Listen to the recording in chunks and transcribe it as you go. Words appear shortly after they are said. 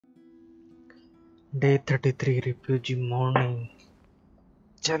Day 33 refugee morning.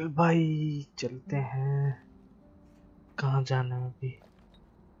 चल भाई चलते हैं। कहाँ जाना है अभी?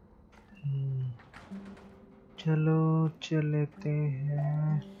 चलो चल लेते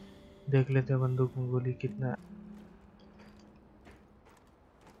हैं। देख लेते हैं बंदूक में गोली कितना।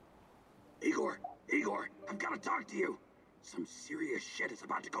 Igor, I've got to talk to you. Some serious shit is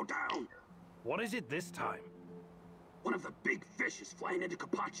about to go down. What is it this time? One of the big fish is flying into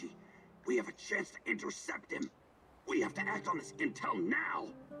Kapachi. We have a chance to intercept him. We have to act on this intel now.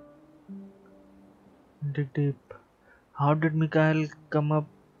 Dig deep. How did Mikhail come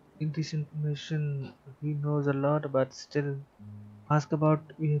up with this information? He knows a lot, but still ask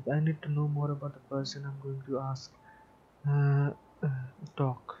about. I need to know more about the person I'm going to ask.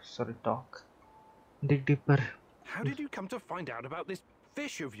 Talk. Dig deeper. How did you come to find out about this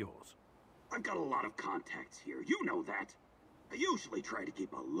fish of yours? I've got a lot of contacts here. You know that. I usually try to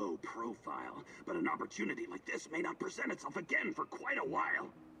keep a low profile, but an opportunity like this may not present itself again for quite a while.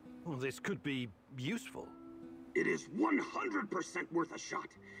 Well, this could be useful. It is 100% worth a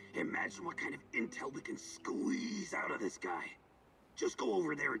shot. Imagine what kind of intel we can squeeze out of this guy. Just go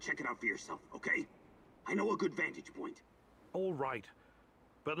over there and check it out for yourself, okay? I know a good vantage point. All right.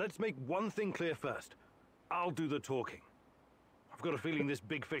 But let's make one thing clear first. I'll do the talking. I've got a feeling this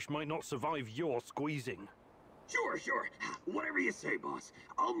big fish might not survive your squeezing. Sure. Whatever you say, boss.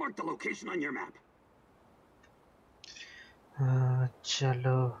 I'll mark the location on your map.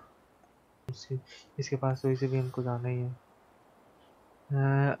 चलो इसके पास तो इसे भी हमको जाना ही है।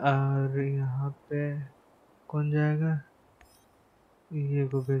 और यहाँ पे कौन जाएगा? ये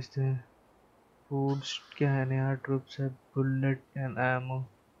को भेजते हैं। फूड्स क्या है? नया ट्रूप्स है, bullet and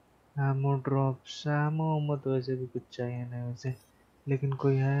ammo drops. Ammo तो वैसे भी कुछ चाहिए नहीं वैसे, लेकिन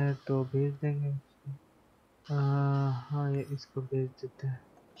कोई है तो भेज देंगे। हाँ ये इसको भेज देते हैं।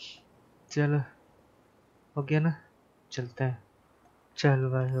 चलो हो गया ना, चलते हैं। चल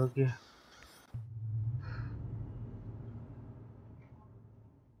भाई हो गया।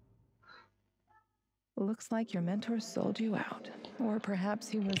 Looks like your mentor sold you out. Or perhaps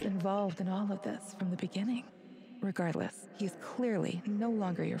he was involved in all of this from the beginning. Regardless, he's clearly no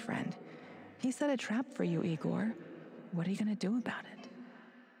longer your friend. He set a trap for you, Igor. What are you gonna do about it?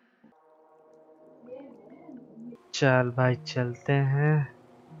 चल भाई चलते हैं।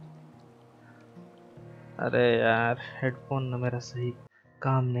 अरे यार headphone ना मेरा सही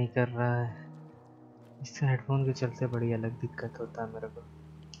काम नहीं कर रहा है। इस हेडफोन के चलते बड़ी अलग दिक्कत होता है मेरे को।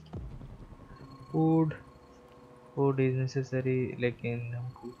 फूड इज नेसेसरी, लेकिन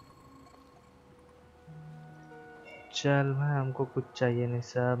हमको चल भाई हमको कुछ चाहिए नहीं,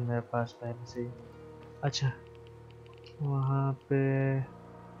 सब मेरे पास पहले से ही। अच्छा वहाँ पे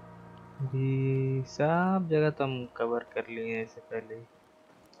भी सब जगह तो हम कवर कर लिए हैं इससे पहले,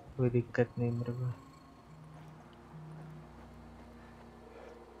 कोई दिक्कत नहीं मेरे को।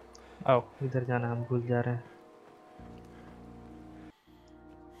 आओ इधर जाना, हम भूल जा रहे हैं।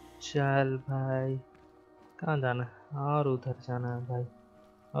 चल भाई कहाँ जाना है? और उधर जाना है भाई।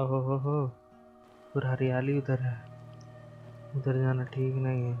 ओहो हो पूरा हरियाली उधर है, उधर जाना ठीक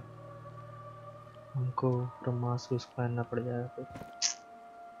नहीं है। हमको पूरा मास्क उसको पहनना पड़ जाएगा फिर।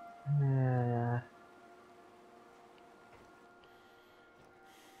 यार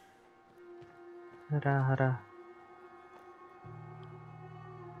हरा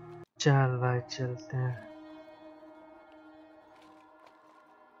चल भाई चलते हैं।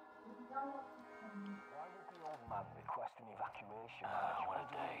 What a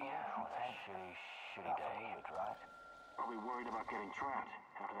day. What a shitty day, right? Probably worried about getting trapped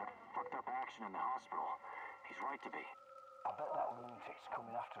after that fucked up action in the hospital. He's right to be. I bet that lunatic's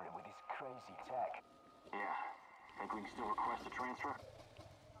coming after him with his crazy tech. Yeah. Think we can still request a transfer?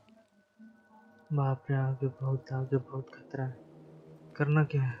 बाप रे आगे बहुत खतरा है। करना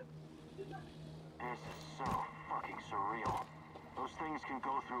क्या है? This is so fucking surreal. Those things can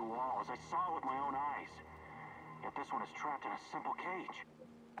go through walls. I saw it with my own eyes. Yet this one is trapped in a simple cage.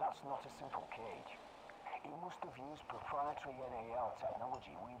 That's not a simple cage. He must have used proprietary NAL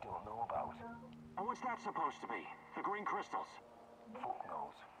technology we don't know about. And what's that supposed to be? The green crystals? Fuck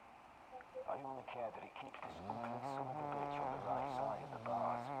knows. I only care that it keeps this ugly son of a bitch on the right side of the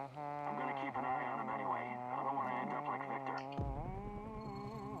bars. I'm gonna keep an eye on him anyway. I don't want to end up like Victor.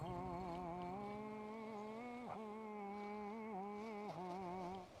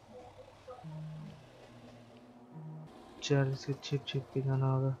 चल से छिप के जाना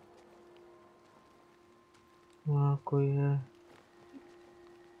होगा। वहाँ कोई है?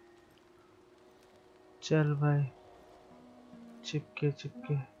 चल भाई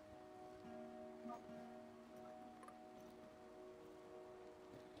चिपके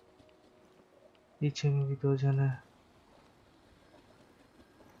पीछे में भी 2 जन है।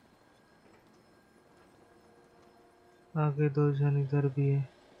 आगे 2 जन इधर भी है।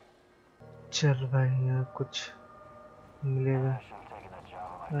 चल भाई यहाँ कुछ मिलेगा। I should have taken that job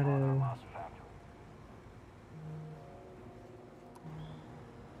on my अरे father lost factory.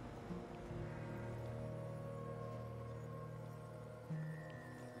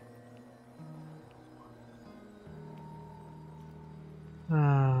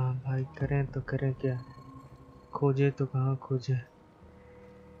 हाँ भाई करें तो करें क्या, खोजे तो कहाँ खोजे।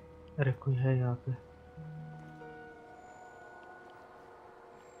 अरे कोई है यहाँ पे।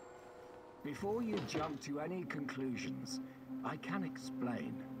 Before you jump to any conclusions, I can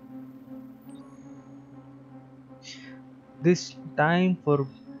explain. This time for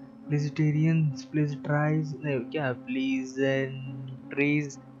pleasantries क्या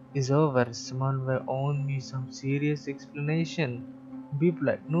pleasantries is over. Someone will own me some serious explanation. Be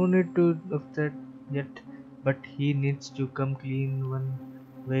polite. No need to of that yet, but he needs to come clean one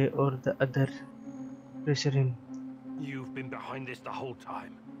way or the other. Pressure him. You've been behind this the whole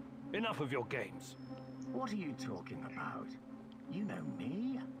time. Enough of your games. What are you talking about? You know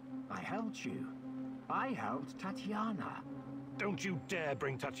me. I helped you. I helped Tatiana. Don't you dare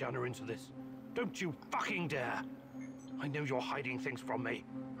bring Tatiana into this. Don't you fucking dare. I know you're hiding things from me.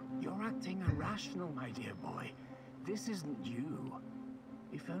 You're acting irrational, my dear boy. This isn't you.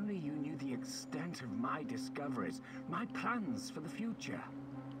 If only you knew the extent of my discoveries, my plans for the future.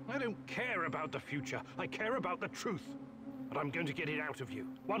 I don't care about the future. I care about the truth. But I'm going to get it out of you,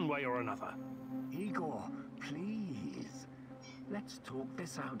 one way or another. Igor, please. Let's talk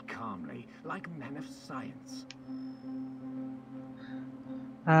this out calmly, like men of science.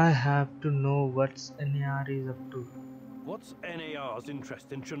 I have to know what NAR is up to. What's NAR's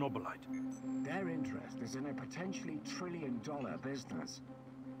interest in Chernobylite? Their interest is in a potentially trillion-dollar business.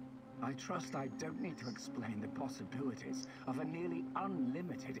 I trust I don't need to explain the possibilities of a nearly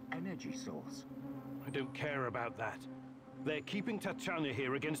unlimited energy source. I don't care about that. They're keeping Tatiana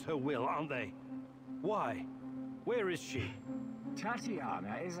here against her will, aren't they? Why? Where is she?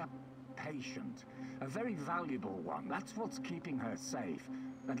 Tatiana is a patient, a very valuable one. That's what's keeping her safe,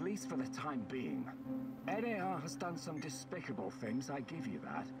 at least for the time being. NAR has done some despicable things, I give you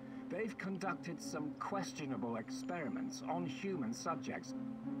that. They've conducted some questionable experiments on human subjects.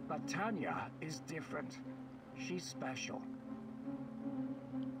 But Tanya is different. She's special.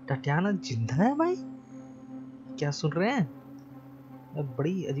 Tatiyana जिंदा है भाई? क्या सुन रहे हैं?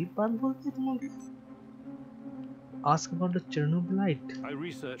 बड़ी अजीब बात बोलते हैं तुम लोग। Ask about the Chernobylite. I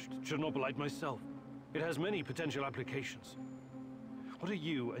researched Chernobylite myself. It has many potential applications. What are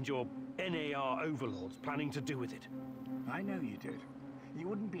you and your NAR overlords planning to do with it? I know you did. You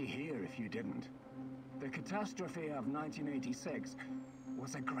wouldn't be here if you didn't. The catastrophe of 1986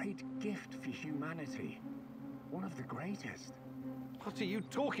 was a great gift for humanity. One of the greatest. What are you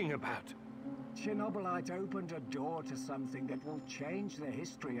talking about? Chernobylite opened a door to something that will change the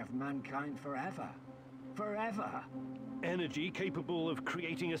history of mankind forever. Forever. Energy capable of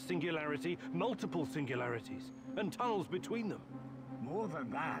creating a singularity, multiple singularities, and tunnels between them. More than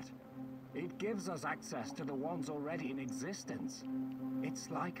that, it gives us access to the ones already in existence. It's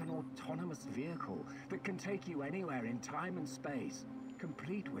like an autonomous vehicle that can take you anywhere in time and space,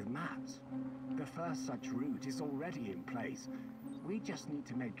 complete with maps. The first such route is already in place. We just need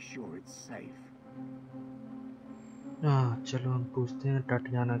to make sure it's safe. हाँ चलो हम पूछते हैं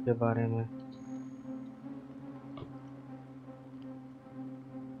टटियाना के बारे में।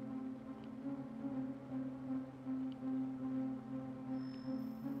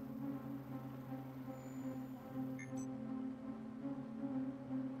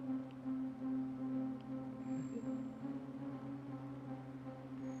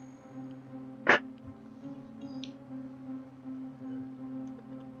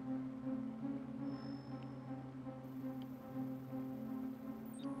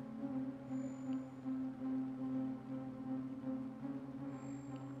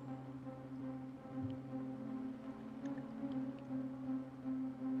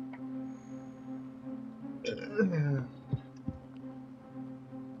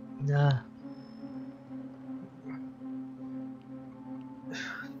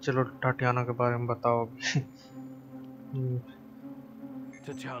 चलो Tatiana के बारे में बताओ अभी।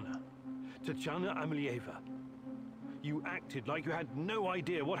 Tatiana Amelieva. You acted like you had no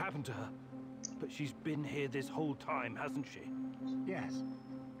idea what happened to her. But she's been here this whole time, hasn't she? Yes,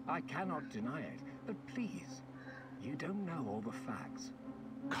 I cannot deny it, but please, you don't know all the facts.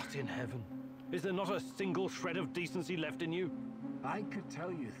 God in heaven. Is there not a single shred of decency left in you? I could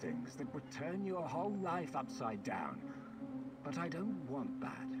tell you things that would turn your whole life upside down, but I don't want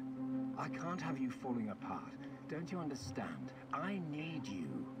that. I can't have you falling apart. Don't you understand? I need you.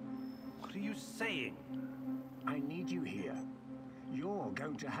 What are you saying? I need you here. You're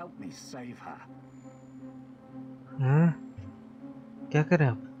going to help me save her. हाँ क्या करें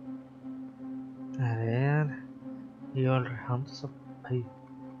आप? अरे यार ये और हम तो सब भाई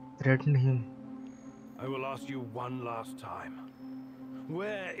threaten him. I will ask you one last time.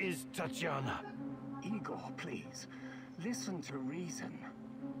 Where is Tatiana? Igor, please. Listen to reason.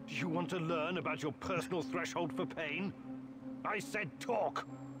 Do you want to learn about your personal threshold for pain? I said talk!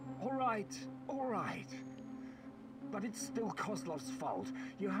 All right, all right. But it's still Kozlov's fault.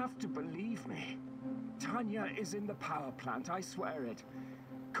 You have to believe me. Tanya is in the power plant, I swear it.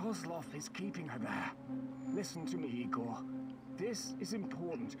 Kozlov is keeping her there. Listen to me, Igor. This is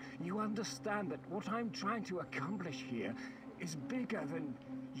important. You understand that what I'm trying to accomplish here is bigger than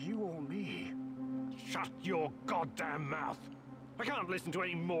you or me. Shut your goddamn mouth! I can't listen to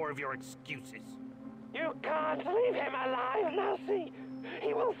any more of your excuses. You can't leave him alive, Mercy.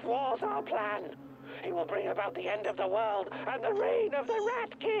 He will thwart our plan. He will bring about the end of the world and the reign of the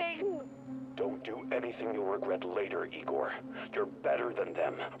Rat King. Don't do anything you'll regret later, Igor. You're better than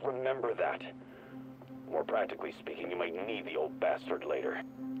them. Remember that. More practically speaking, you might need the old bastard later.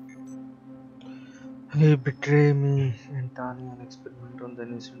 He betrayed me and Tanya an experiment on the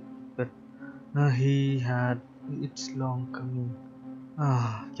innocent people. He had its long coming.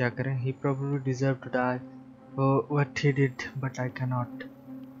 क्या करें? He probably deserved to die for what he did, but I cannot.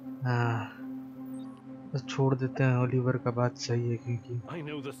 बस छोड़ देते हैं. Oliver का बात सही है क्योंकि I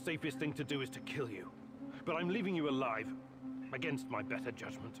know the safest thing to do is to kill you, but I'm leaving you alive, against my better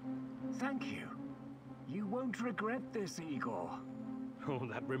judgment. Thank you. You won't regret this, Igor. Oh,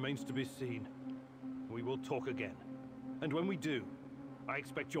 that remains to be seen. We will talk again, and when we do, I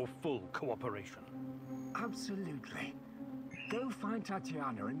expect your full cooperation. Absolutely. Go find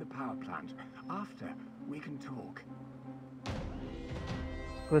Tatiana in the power plant. After, we can talk.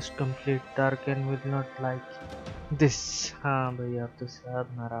 quest complete. Tarkan will not like this. हाँ भाई आप तो शायद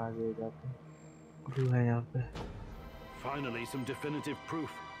नाराज हो जाते हैं. Clue है यहाँ पे. Finally, some definitive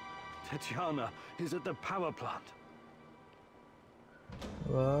proof. Tatiana is at the power plant.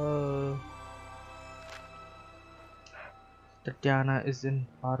 Wow. Tatiana is in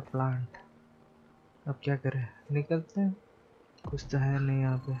power plant. अब क्या करें? निकलते हैं. कुछ तो है नहीं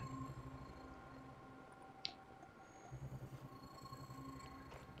यहाँ पे.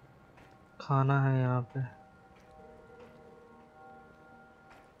 खाना है यहाँ पे.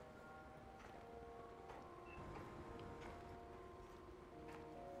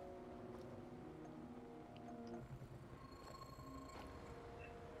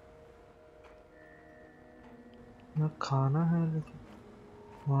 यहाँ खाना है लेकिन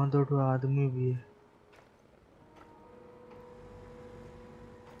वहाँ दो आदमी भी है.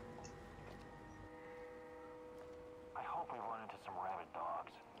 I hope we run into some rabid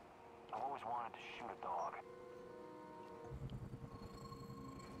dogs. I've always wanted to shoot a dog.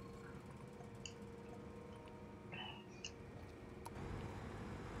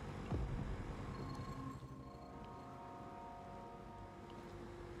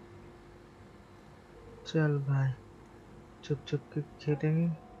 चल भाई चुप चुप के खेलेंगे.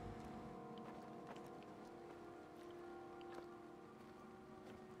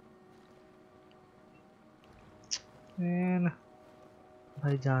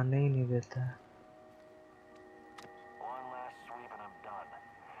 भाई जाने ही नहीं देता है. One last sweep and I'm done.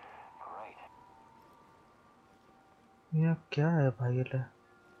 Great. यहाँ क्या है भाई?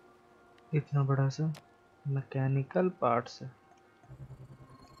 ये इतना बड़ा सा मैकेनिकल पार्ट्स है.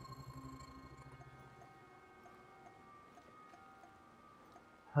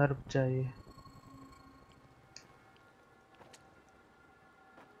 हर्ब चाहिए.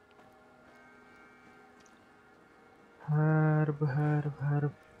 Herb herb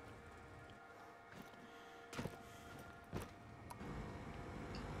herb.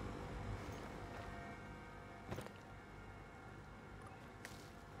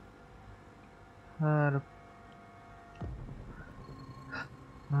 Herb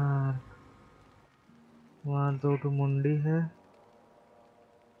herb. वहाँ दो मुंडी है.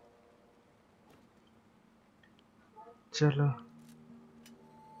 चलो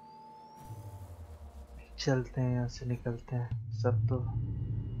चलते हैं यहाँ से. निकलते हैं सब. तो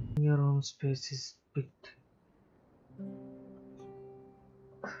your own space is picked.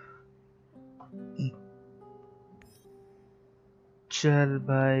 चल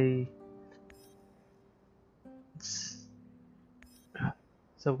भाई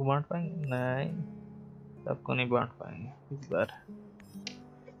सबको बांट पाएंगे? नहीं सबको नहीं बांट पाएंगे इस बार.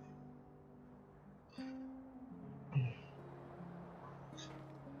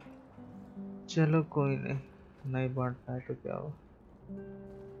 चलो कोई नहीं, नहीं बांट पाए तो क्या हुआ।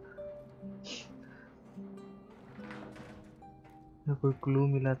 कोई क्लू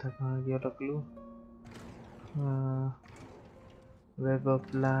मिला था, कहाँ गया था क्लू? वेब ऑफ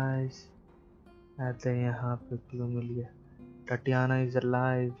लाइज, आते हैं यहाँ पे क्लू मिल गया। टटियाना इज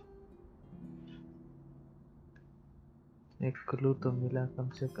अलाइव, एक क्लू तो मिला कम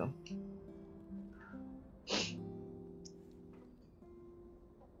से कम।